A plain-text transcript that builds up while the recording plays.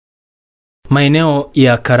Maeneo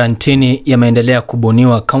ya karantini yameendelea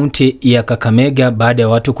kubuniwa kaunti ya Kakamega baada ya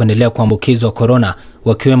watu kuendelea kuambukizwa corona,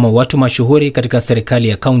 wakiwemo watu mashuhuri katika serikali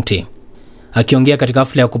ya kaunti. Akiongea katika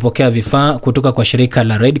hafla ya kupokea vifaa kutoka kwa shirika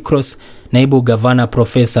la Red Cross, naibu gavana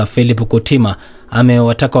Profesa Philip Kutima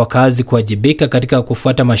amewataka wakazi kuwajibika katika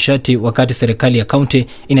kufuata masharti wakati serikali ya kaunti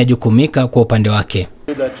inajukumika kwa upande wake.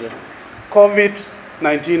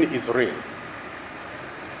 COVID-19 is real.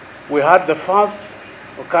 We had the first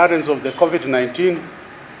occurrence of the COVID-19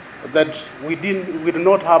 that we did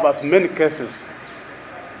not have as many cases,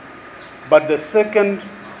 but the second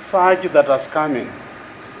surge that has come in,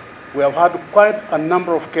 we have had quite a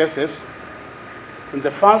number of cases. In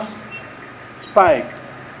the first spike,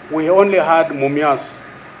 we only had Mumias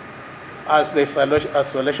as the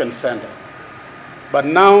isolation center, but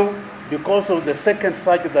now, because of the second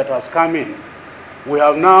surge that has come in, we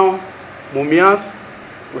have now Mumias,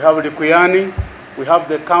 we have Likuyani, we have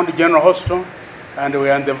the County General Hospital, and we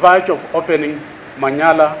are on the verge of opening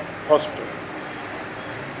Manyala Hospital.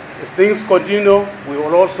 If things continue, we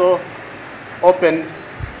will also open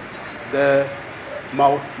the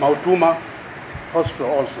Mautuma Hospital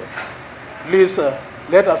also. Please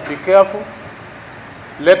let us be careful.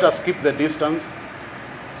 Let us keep the distance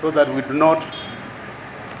so that we do not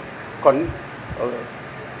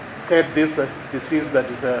get this disease that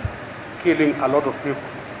is killing a lot of people.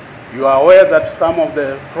 You are aware that some of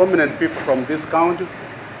the prominent people from this county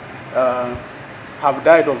have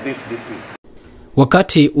died of this disease.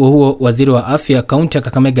 Wakati huo waziri wa afya kaunti ya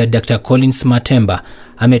Kakamega Dr. Collins Matemba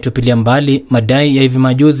ametupilia mbali madai ya hivi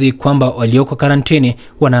majuzi kwamba walioko karantini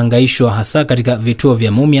wanahangaishwa hasa katika vituo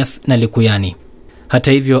vya Mumias na Likuyani.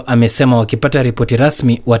 Hata hivyo amesema wakipata ripoti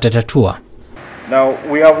rasmi watatatua. Now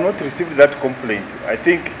we have not received that complaint. I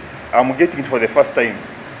think I'm getting it for the first time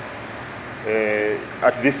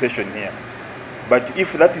at this session here. But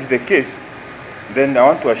if that is the case, then I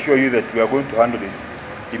want to assure you that we are going to handle it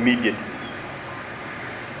immediately.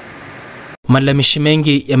 Malalamishi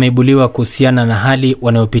mengi yameibuliwa kuhusiana na hali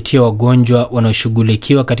wanayopitia wagonjwa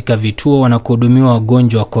wanaoshughulikiwa katika vituo wanakohudumiwa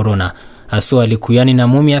wagonjwa wa corona, hasa Likuyani na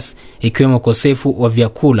Mumias, ikiwemo ukosefu wa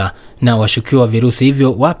vyakula na washukiwa virusi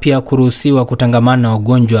hivyo wapya kuruhusiwa kutangamana na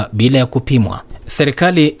wagonjwa bila ya kupimwa.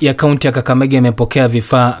 Serikali ya kaunti ya Kakamega imepokea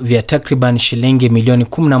vifaa vya takriban shilingi milioni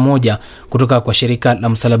 11 kutoka kwa shirika la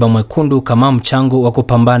Msalaba Mwekundu kama mchango wa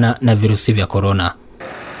kupambana na virusi vya corona.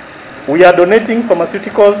 We are donating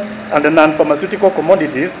pharmaceuticals and non-pharmaceutical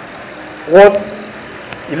commodities worth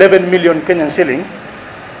 11 million Kenyan shillings,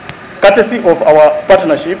 courtesy of our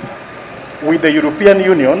partnership with the European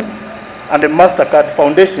Union and the MasterCard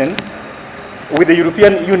Foundation, with the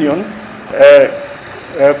European Union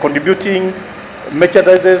contributing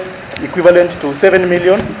merchandises equivalent to 7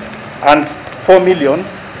 million and 4 million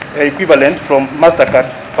equivalent from MasterCard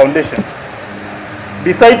Foundation.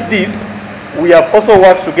 Besides this, we have also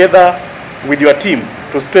worked together with your team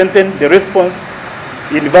to strengthen the response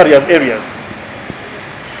in various areas.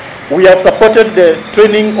 We have supported the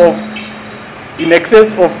training of in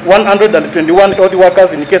excess of 121 health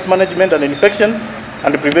workers in case management and infection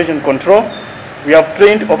and prevention control. We have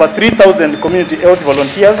trained over 3,000 community health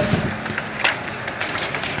volunteers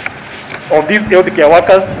of these healthcare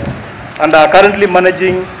workers and are currently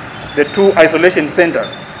managing the 2 isolation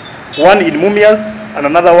centers, one in Mumias and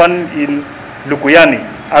another one in Likuyani,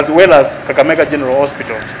 as well as Kakamega General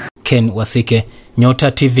Hospital. Ken Wasike,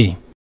 Nyota TV.